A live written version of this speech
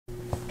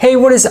Hey,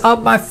 what is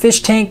up, my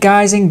fish tank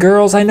guys and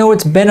girls? I know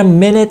it's been a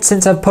minute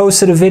since I've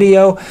posted a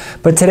video,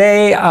 but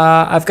today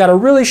I've got a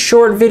really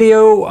short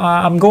video.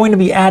 I'm going to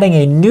be adding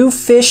a new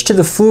fish to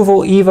the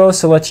Fluval EVO,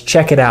 so let's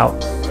check it out.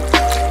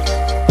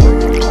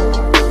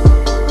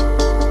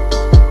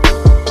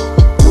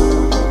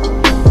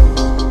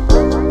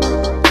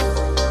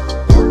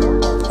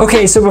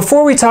 Okay, so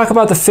before we talk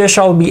about the fish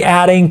I'll be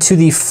adding to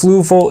the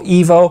Fluval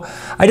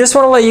EVO, I just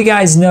want to let you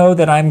guys know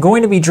that I'm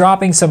going to be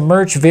dropping some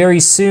merch very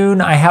soon.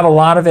 I have a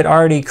lot of it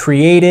already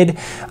created.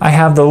 I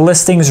have the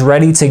listings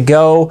ready to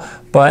go,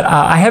 but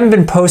I haven't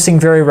been posting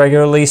very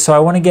regularly, so I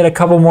want to get a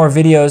couple more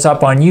videos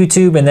up on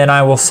YouTube, and then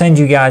I will send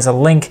you guys a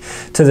link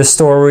to the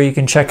store where you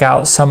can check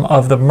out some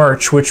of the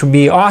merch, which would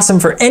be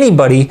awesome for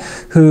anybody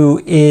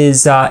who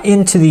is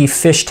into the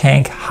fish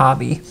tank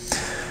hobby.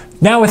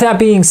 Now, with that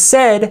being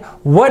said,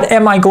 what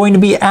am I going to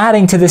be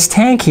adding to this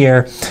tank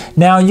here?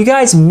 Now, you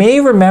guys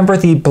may remember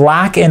the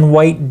black and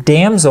white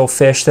damsel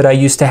fish that I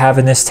used to have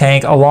in this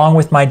tank along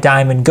with my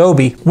diamond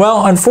goby.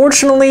 Well,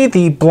 unfortunately,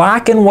 the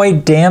black and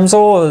white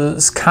damsel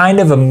is kind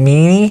of a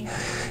meanie,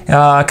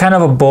 kind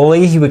of a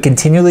bully. He would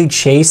continually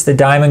chase the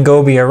diamond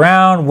goby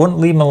around, wouldn't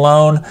leave him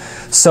alone.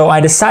 So I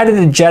decided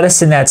to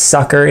jettison that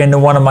sucker into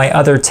one of my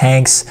other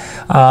tanks,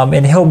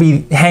 and he'll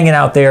be hanging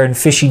out there in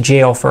fishy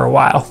jail for a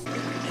while.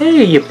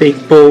 Hey, you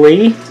big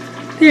bully.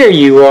 There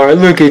you are.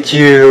 Look at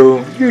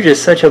you. You're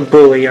just such a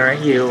bully,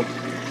 aren't you?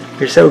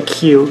 You're so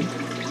cute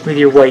with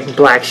your white and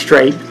black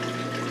stripe.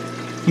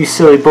 You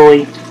silly bully.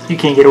 You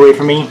can't get away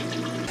from me.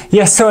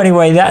 Yeah, so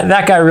anyway,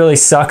 that guy really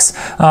sucks.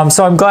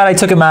 So I'm glad I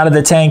took him out of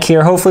the tank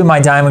here. Hopefully my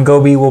diamond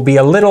goby will be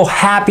a little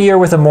happier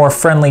with a more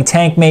friendly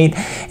tank mate.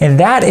 And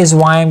that is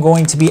why I'm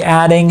going to be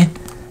adding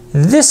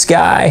this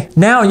guy.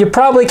 Now, you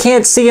probably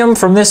can't see him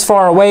from this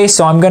far away,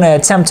 so I'm going to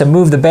attempt to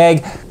move the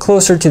bag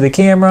closer to the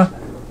camera.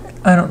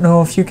 I don't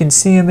know if you can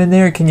see him in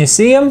there. Can you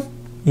see him?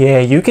 Yeah,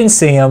 you can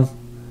see him.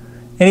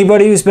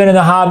 Anybody who's been in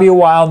the hobby a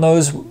while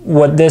knows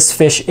what this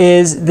fish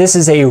is. This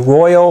is a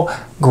royal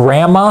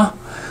grandma,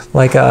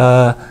 like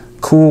a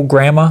cool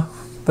grandma,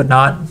 but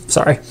not,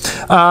 sorry.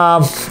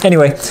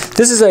 Anyway,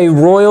 this is a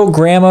royal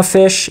grandma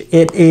fish.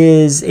 It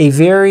is a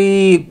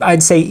very,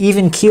 I'd say,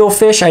 even keel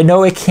fish. I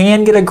know it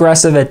can get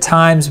aggressive at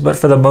times, but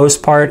for the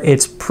most part,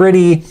 it's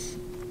pretty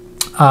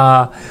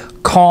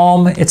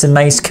calm. It's a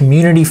nice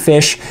community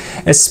fish,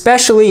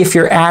 especially if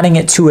you're adding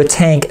it to a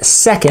tank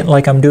second,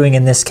 like I'm doing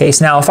in this case.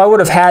 Now, if I would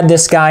have had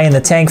this guy in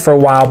the tank for a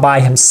while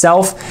by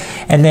himself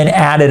and then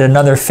added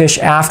another fish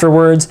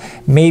afterwards,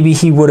 maybe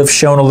he would have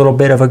shown a little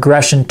bit of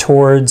aggression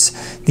towards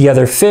the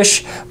other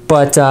fish.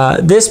 But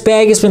this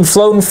bag has been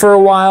floating for a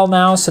while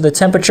now, so the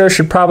temperature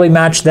should probably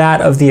match that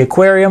of the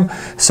aquarium.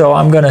 So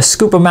I'm gonna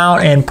scoop them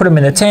out and put them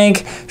in the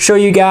tank, show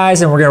you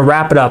guys, and we're gonna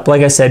wrap it up.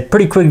 Like I said,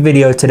 pretty quick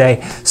video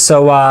today.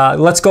 So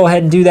let's go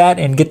ahead and do that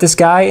and get this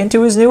guy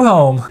into his new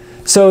home.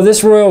 So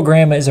this royal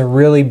grandma is a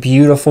really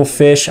beautiful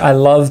fish. I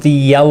love the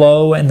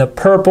yellow and the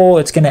purple.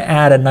 It's going to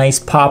add a nice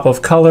pop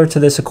of color to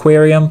this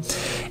aquarium.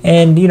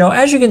 And you know,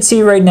 as you can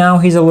see right now,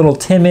 he's a little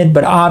timid,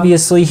 but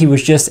obviously he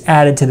was just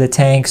added to the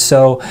tank.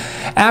 So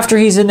after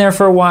he's in there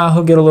for a while,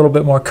 he'll get a little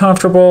bit more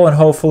comfortable, and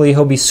hopefully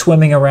he'll be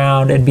swimming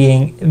around and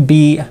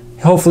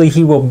hopefully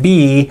he will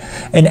be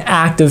an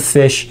active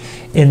fish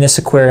in this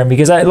aquarium,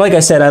 because like I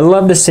said, I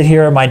love to sit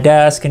here at my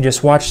desk and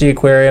just watch the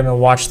aquarium and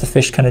watch the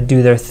fish kind of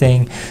do their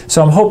thing.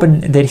 So I'm hoping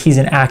that he's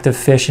an active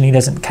fish and he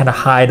doesn't kind of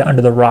hide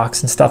under the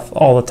rocks and stuff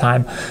all the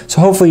time. So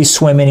hopefully he's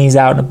swimming, he's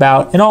out and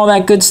about and all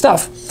that good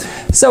stuff.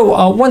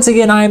 So once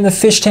again, I am the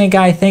Fish Tank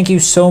Guy. Thank you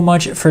so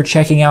much for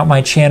checking out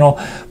my channel.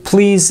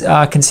 Please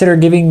consider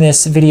giving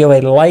this video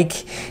a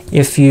like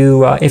if you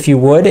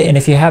would, and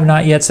if you have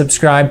not yet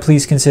subscribed,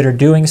 please consider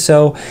doing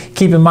so.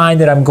 Keep in mind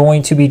that I'm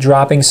going to be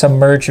dropping some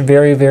merch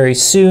very, very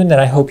soon that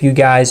I hope you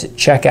guys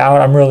check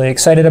out. I'm really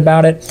excited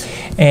about it.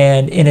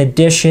 And in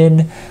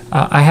addition,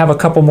 I have a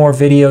couple more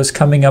videos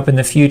coming up in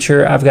the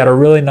future. I've got a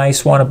really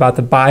nice one about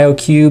the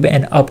BioCube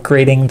and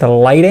upgrading the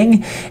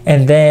lighting.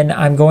 And then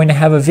I'm going to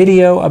have a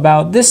video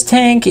about this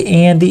tank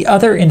and the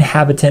other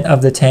inhabitant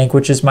of the tank,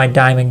 which is my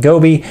diamond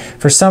goby.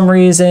 For some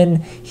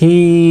reason,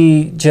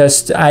 he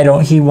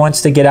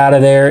wants to get out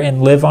of there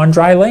and live on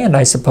dry land,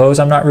 I suppose.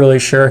 I'm not really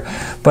sure.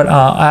 But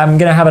I'm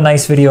going to have a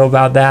nice video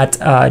about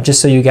that,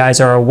 just so you guys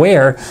are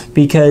aware,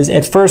 because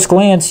at first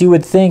glance, you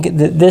would think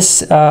that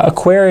this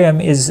aquarium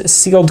is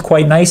sealed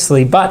quite nicely.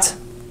 But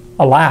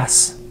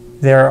alas,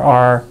 there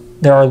are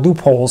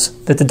loopholes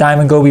that the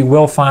diamond goby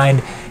will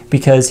find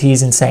because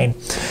he's insane.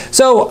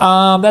 So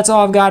that's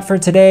all I've got for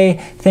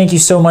today. Thank you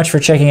so much for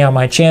checking out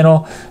my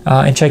channel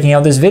and checking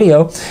out this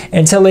video.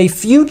 Until a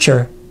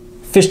future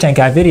Fish Tank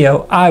Guy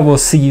video, I will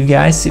see you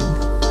guys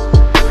soon.